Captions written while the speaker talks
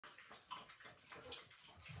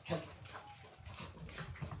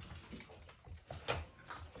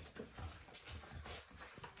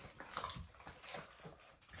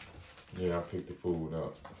Yeah, I picked the food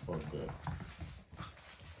up. Fuck that.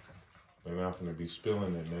 They're not gonna be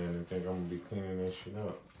spilling it, man, and think I'm gonna be cleaning that shit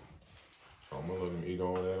up. So I'm gonna let them eat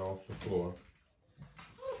all that off the floor.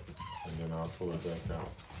 And then I'll pull it back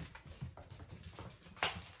out.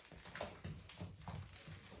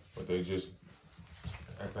 But they just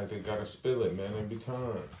act like they gotta spill it, man, every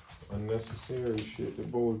time. Unnecessary shit.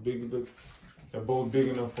 That bowl is big. Look, that bowl big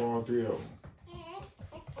enough for all three of them.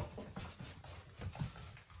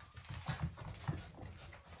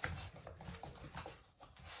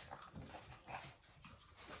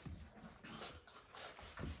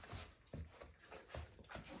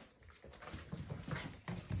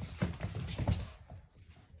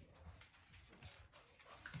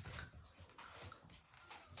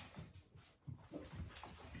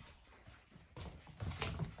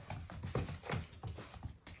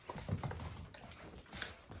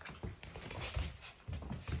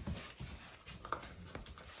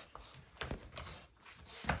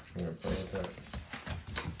 Yeah, play with that.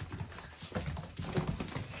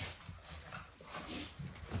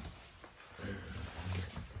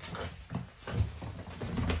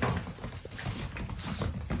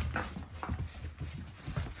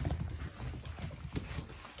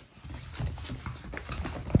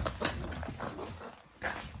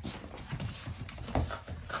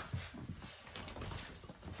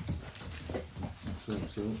 What's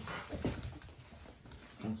up,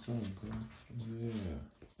 What's up, girl? Yeah.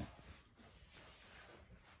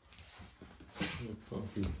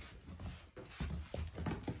 Puppy.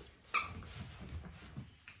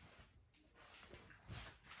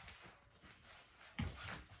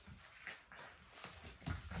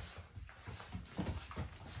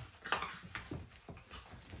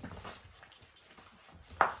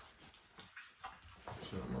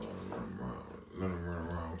 So let him run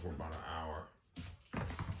around for about an hour.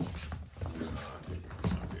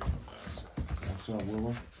 What's up,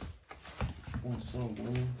 Willow? What's up,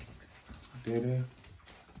 Willow? Daddy?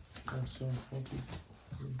 What's up, puppy?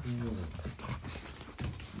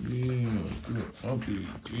 Yeah, good puppy.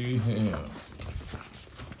 Yeah.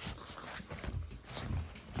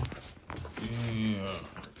 Yeah.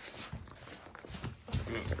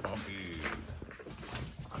 Good puppy.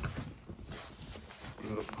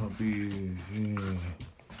 Good puppy. Yeah.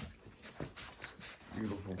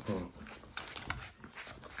 Beautiful pup.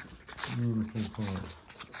 Beautiful pup.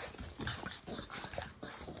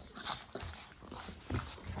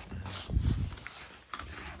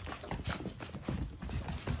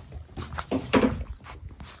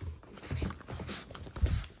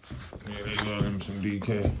 Yeah, they love them some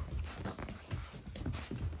DK.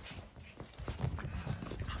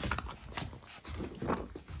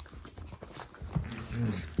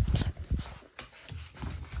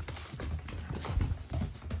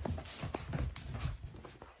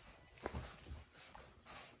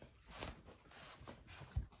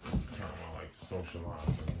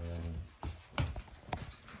 Socializing, man.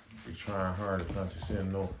 Be trying hard not to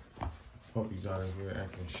send no puppies out of here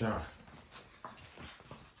acting shy.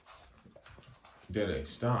 Daddy,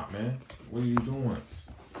 stop, man. What are you doing?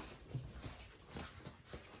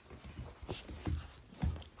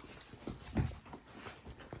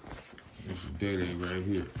 This is Daddy right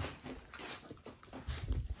here.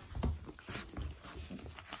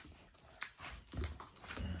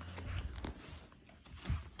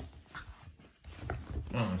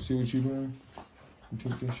 See what you doing? You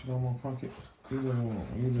took that shit out of my pocket. Leave it alone.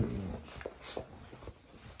 Leave it alone.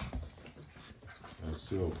 That's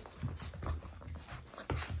silk.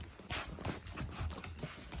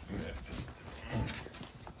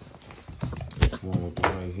 This one with the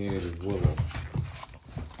white head is Willow.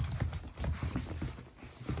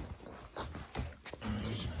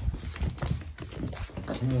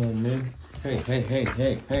 Come on, man. Hey, hey, hey,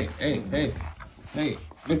 hey, hey, hey, hey, hey.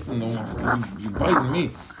 Listen, no, you biting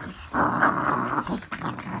me.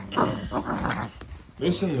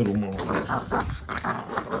 Listen, little motherfucker.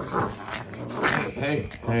 Hey, hey,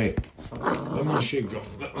 hey. Let my shit go.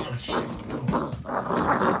 Let my shit go.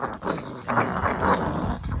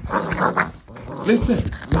 Listen,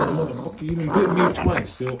 little motherfucker, you done bit me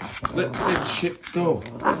twice, so let that shit go.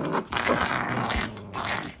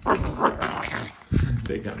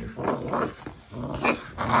 They got me fucked.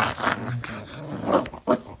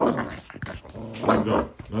 Let go.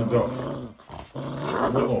 Let go.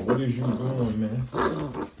 Willow, what is you doing, man?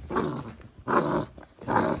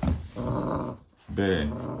 Bad.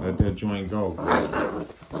 Let that joint go.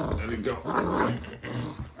 Let it go.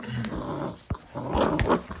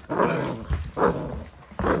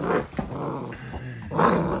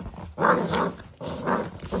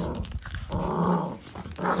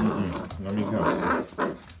 Let me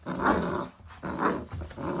go.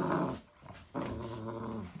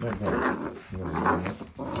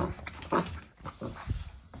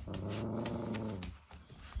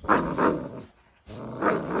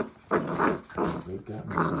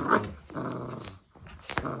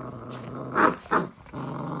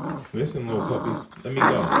 Listen, little puppy, let me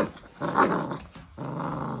go.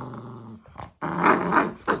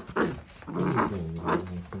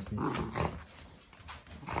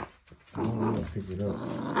 I don't want to pick it up.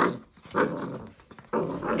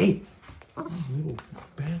 Hey, little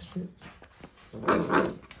bastard.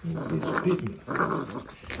 Little bitch bit me.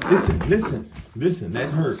 Listen, that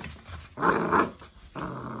hurt.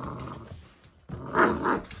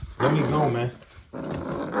 Let me go, man.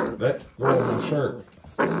 Let go of my shirt.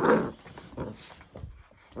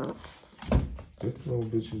 This little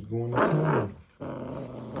bitch is going to town.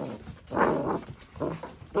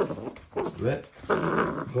 Let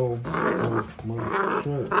go of my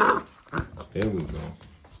shirt. There we go.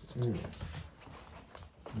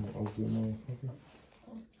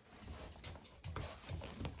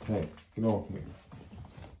 Hey, get off me.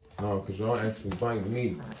 No, because y'all actually biting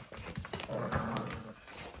me.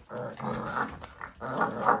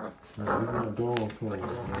 You're my dog clothes,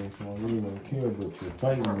 man, so I really don't care, but you're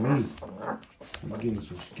biting me. You're getting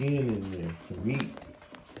some skin in there, some meat.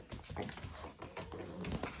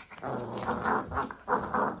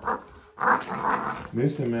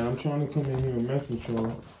 Listen, man, I'm trying to come in here and mess with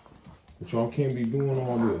y'all, but y'all can't be doing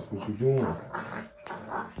all this, what you're doing.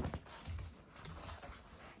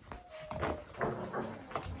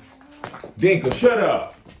 Dinka, shut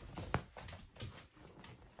up!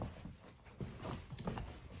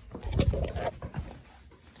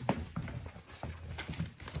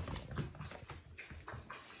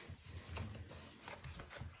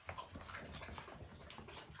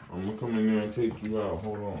 I'm gonna come in there and take you out.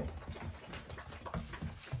 Hold on.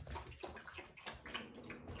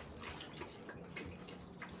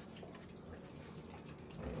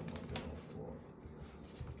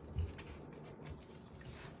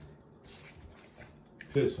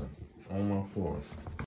 Listen, on my floor.